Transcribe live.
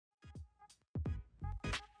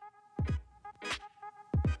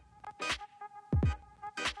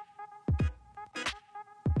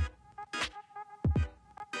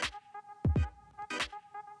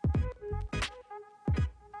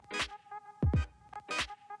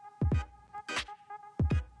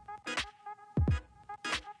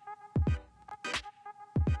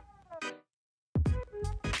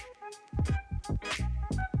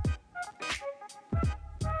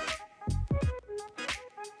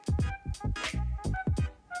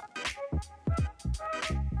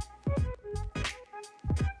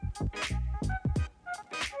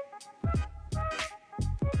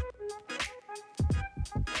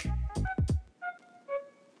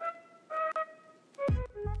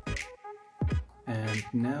And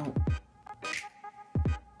now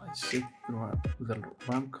I set the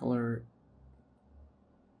RAM color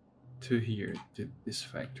to here, to this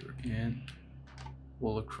factor, and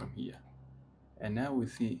we'll look from here. And now we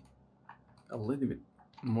see a little bit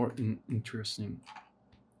more interesting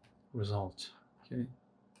result. Okay,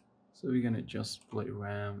 so we're gonna just play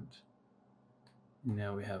around.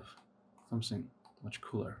 Now we have something much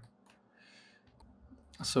cooler.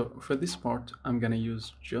 So for this part, I'm gonna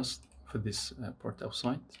use just for this part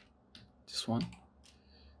outside, this one.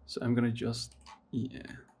 So I'm gonna just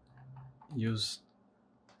use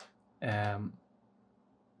a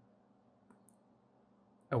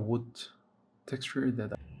wood texture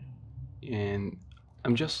that, and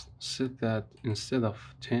I'm just set that instead of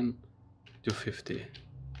 10 to 50,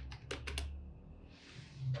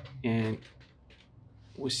 and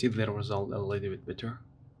we see the result a little bit better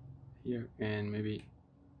here, and maybe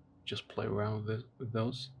just play around with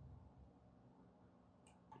those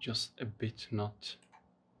just a bit, not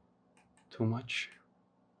too much.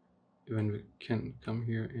 Even we can come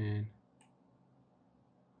here and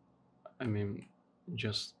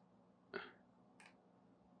just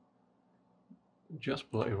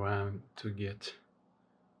play around to get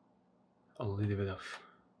a little bit of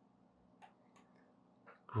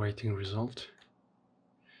grating result.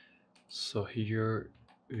 So here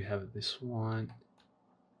we have this one,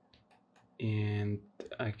 and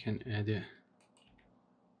I can add a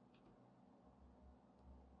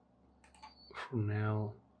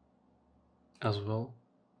Fresnel as well.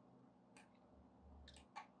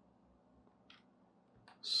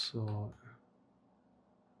 So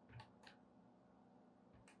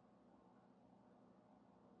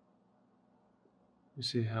you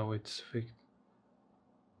see how it's fixed.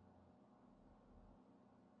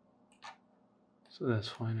 So that's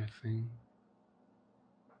fine, I think.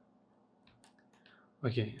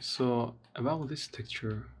 Okay, so about this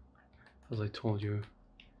texture, as I told you,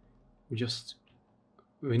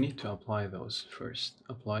 we need to apply those first.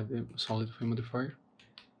 Apply the solidify modifier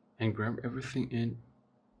and grab everything in,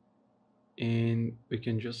 and we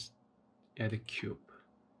can just add a cube.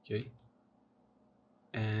 Okay,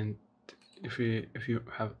 and if you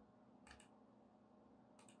have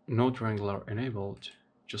node wrangler enabled,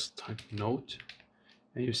 just type node,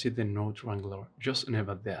 and you see the node wrangler. Just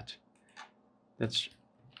enable that. That's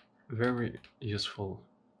very useful.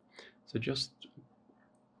 So just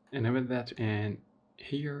enable that, and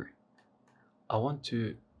here I want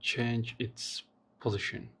to change its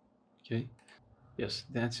position. Okay, yes,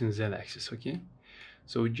 that's in z-axis. Okay,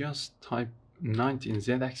 so we just type 90 in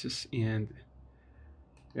z-axis, and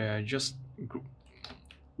just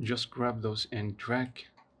grab those and drag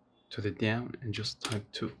to the down, and just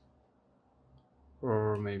type 2,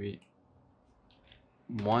 or maybe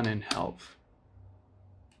 1.5,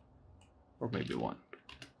 or maybe 1.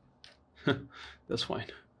 That's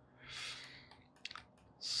fine.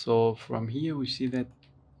 So from here we see that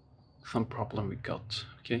some problem we got.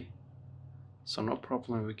 Okay, so no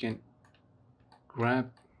problem, we can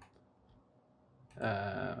grab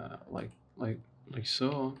like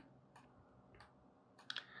so,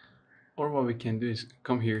 or what we can do is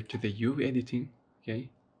come here to the UV editing. Okay,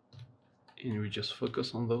 and we just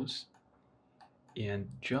focus on those and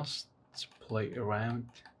just play around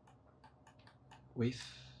with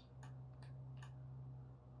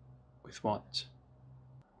what.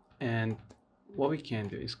 And what we can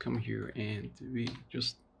do is come here and we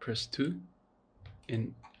just press 2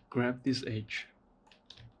 and grab this edge.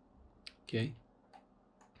 Okay,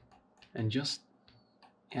 and just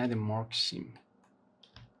add a mark seam,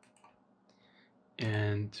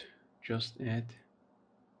 and just add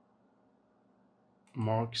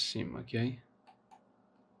mark seam. Okay,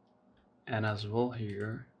 and as well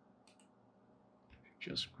here,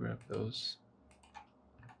 just grab those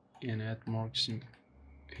and add mark seam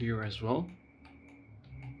here as well.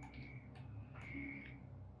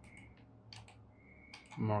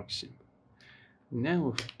 Mark seam.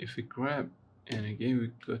 Now if we grab, and again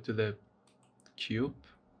we go to the cube.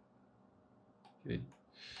 Okay,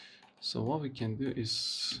 so what we can do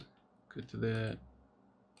is go to the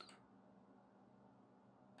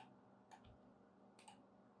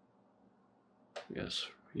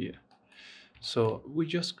here. So we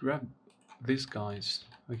just grab these guys.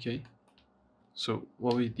 Okay, so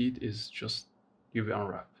what we did is just UV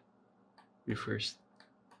unwrap. We first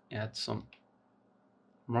add some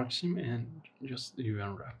mark seam and just UV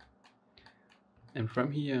unwrap, and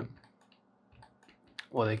from here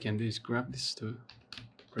what I can do is grab these two,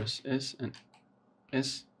 press S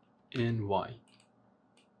and Y.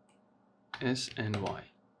 S and Y.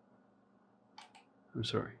 I'm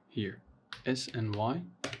sorry, here S and Y,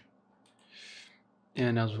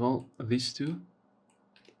 and as well these two,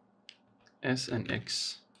 S and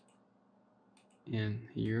X, and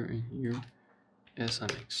here, S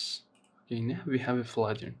and X. Okay, now we have a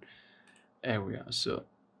flattened area. So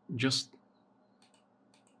just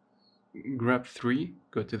grab 3,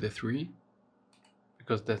 go to the 3,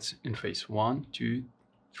 because that's in face. 1, 2,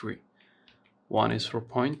 3. 1 is for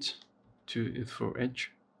point, 2 is for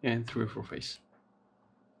edge, and 3 for face.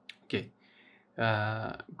 Okay,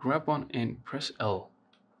 grab one and press L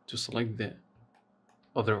to select the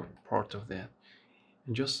other part of that,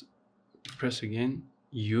 and just press again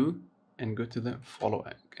U and go to the follow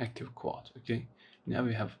active quad. Okay, now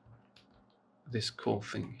we have this cool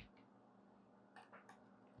thing.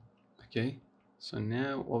 Okay, so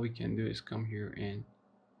now what we can do is come here and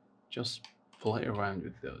just play around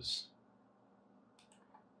with those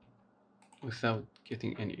without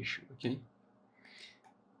getting any issue. Okay,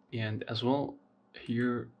 and as well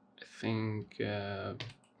here I think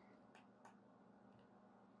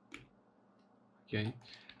okay,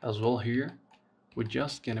 as well here we're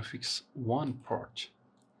just gonna fix one part.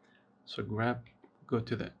 So go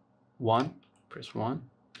to the 1, press 1,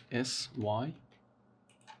 S, Y,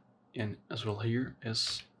 and as well here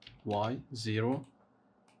S, Y, 0,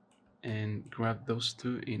 and grab those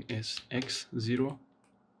two in SX, 0,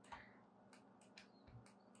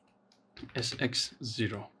 SX,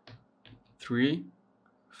 0, 3,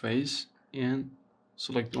 face, and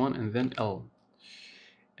select 1 and then L.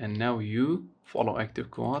 And now U, follow active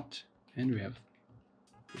quad, and we have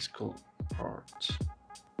this cool part.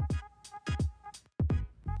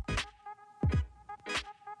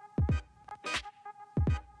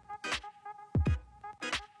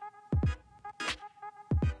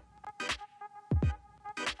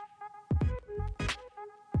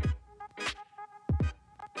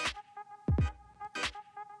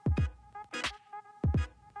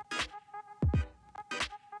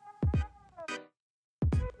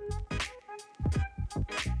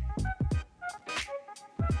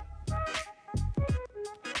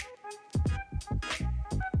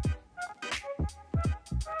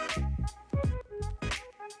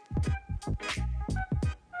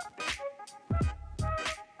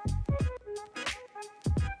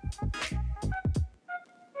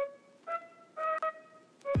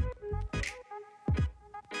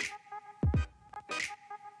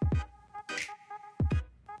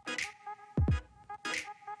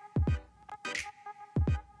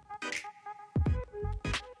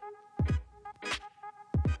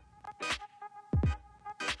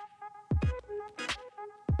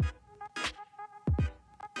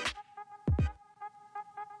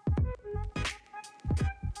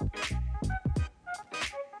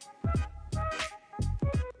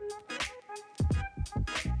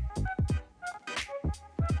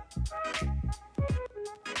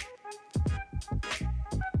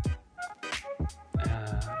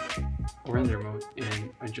 Render mode, and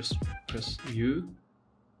I just press U,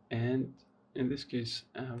 and in this case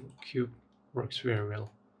cube works very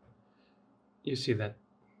well. You see that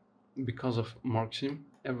because of Marksim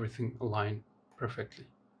everything aligned perfectly,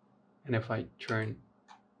 and if I turn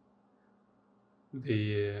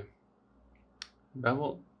the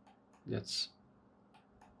bevel, that's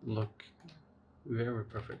look very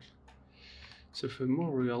perfect. So for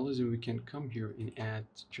more realism we can come here and add,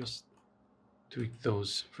 just tweak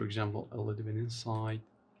those, for example a little bit inside,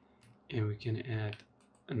 and we can add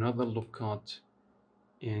another look cut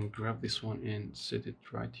and grab this one and set it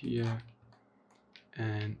right here,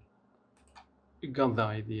 and you got the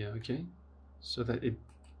idea. Okay, so that it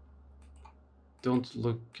don't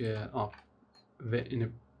look up in a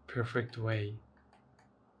perfect way.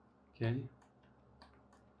 Okay,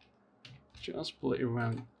 just play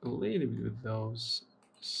around a little bit with those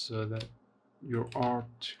so that your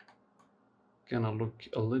art gonna look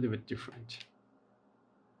a little bit different.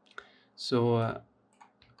 So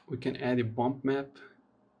we can add a bump map.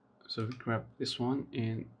 So we grab this one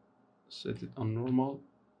and set it on normal,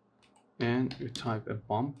 and we type a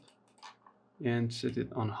bump and set it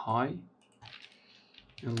on high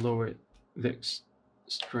and lower the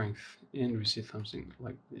strength, and we see something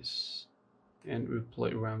like this. And we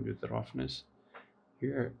play around with the roughness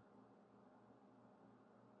here.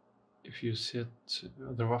 If you set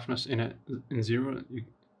the roughness in 0,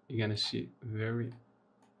 you're gonna see very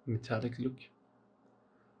metallic look.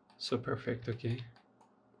 So perfect. Okay,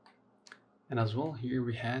 and as well here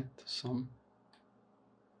we had some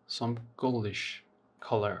goldish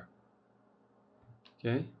color.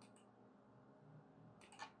 Okay,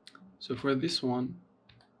 so for this one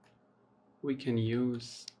we can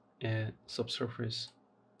use a subsurface,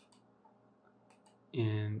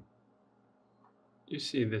 and you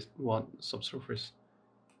see this what subsurface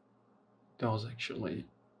does actually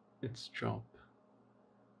its job.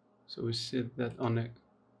 So we set that on a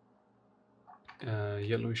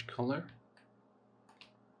yellowish color,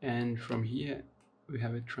 and from here we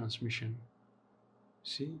have a transmission.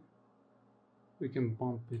 See, we can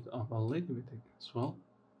bump it up a little bit as well.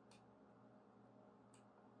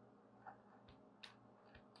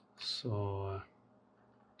 So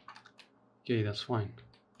okay, that's fine.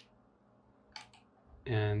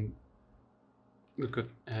 And we could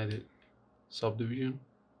add a subdivision,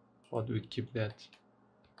 but we keep that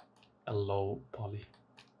a low poly.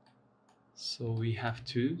 So we have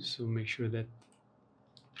to, so make sure that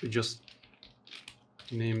we just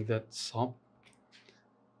name that sub,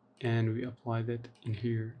 and we apply that in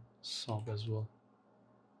here, sub as well.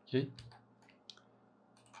 Okay,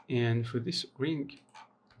 and for this ring,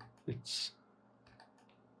 it's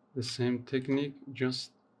the same technique,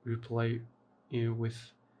 just we play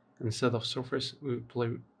with, instead of surface, we play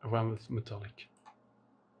around with metallic.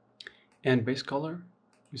 And base color,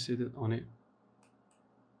 we set it on a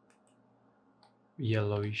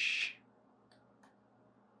yellowish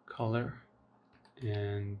color,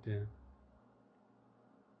 and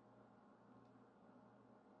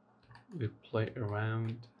we play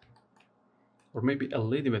around, or maybe a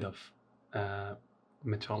little bit of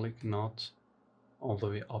metallic, not all the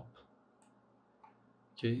way up.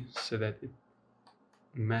 Okay, so that it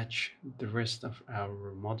match the rest of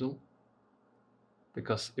our model,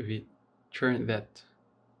 because if we turn that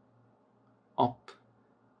up,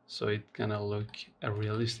 so it gonna look a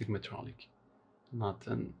realistic metallic, not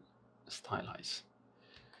an stylize.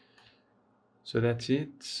 So that's it.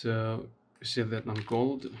 So you see that on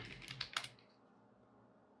gold,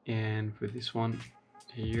 and for this one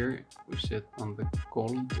here we set on the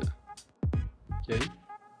gold. Okay,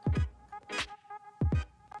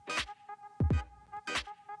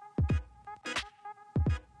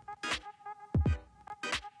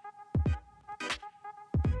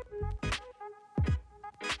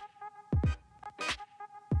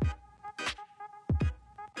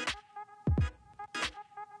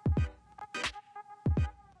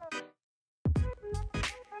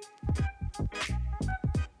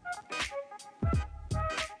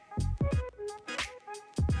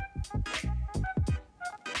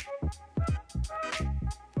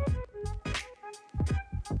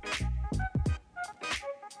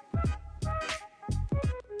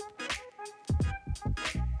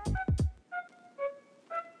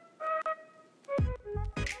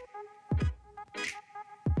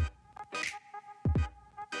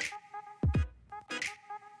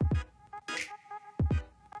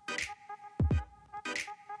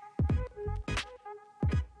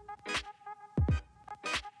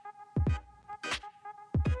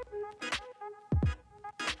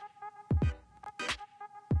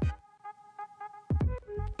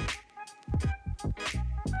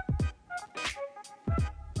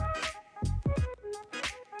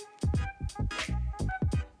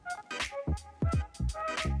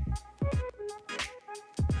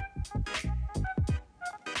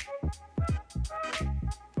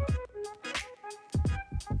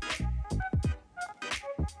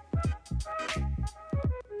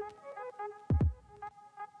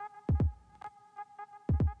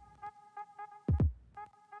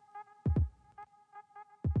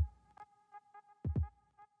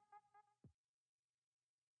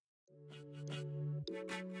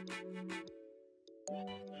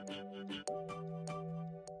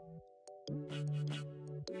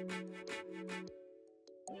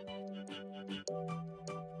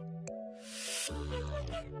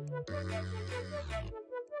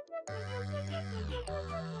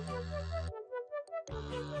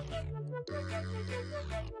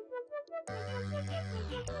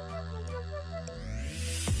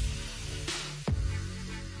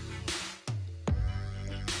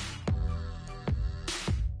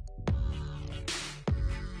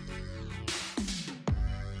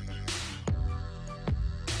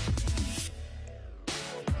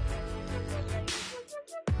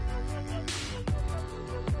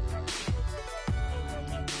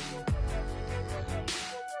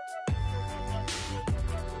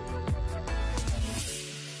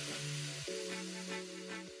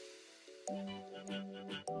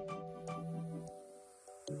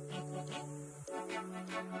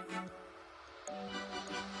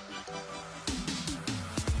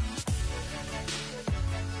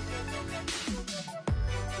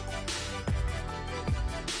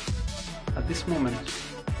 at this moment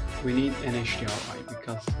we need an HDRI,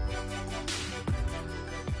 because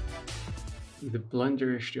the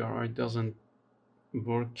Blender HDRI doesn't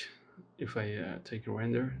work if I take a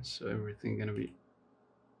render, so everything gonna be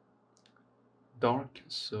dark.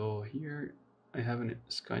 So here I have a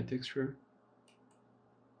sky texture,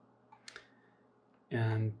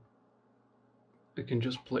 and I can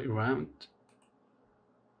just play around.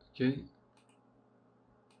 Okay,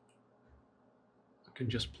 I can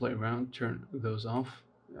just play around, turn those off,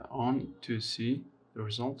 on to see the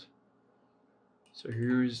result. So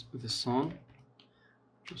here's the sun.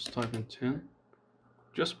 Just type in 10.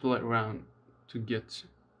 Just play around to get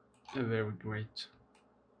a very great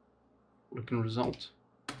looking result.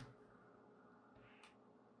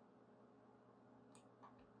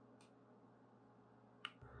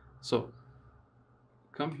 So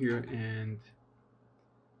come here and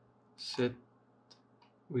set,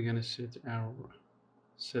 we're gonna set our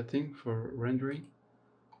setting for rendering,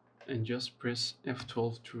 and just press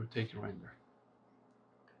F12 to take a render.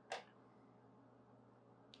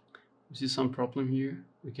 You see some problem here,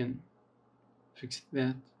 we can fix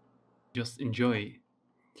that. Just enjoy.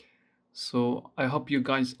 So I hope you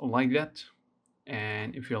guys like that,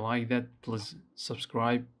 and if you like that, please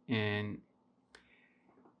subscribe and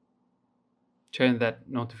turn that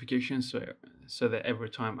notification so that every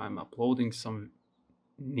time I'm uploading some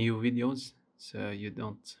new videos, so you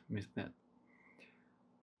don't miss that.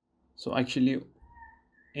 So actually,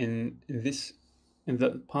 in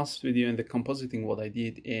the past video in the compositing, what I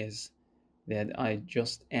did is that I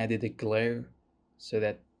just added a glare, so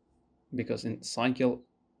that because in cycle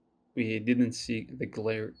we didn't see the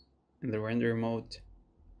glare in the render mode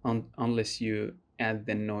unless you add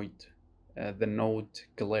the node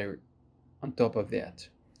glare on top of that.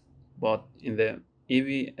 But in the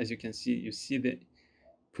Eevee, as you can see, you see the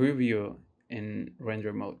preview in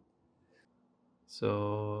render mode.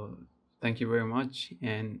 So thank you very much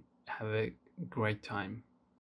and have a great time.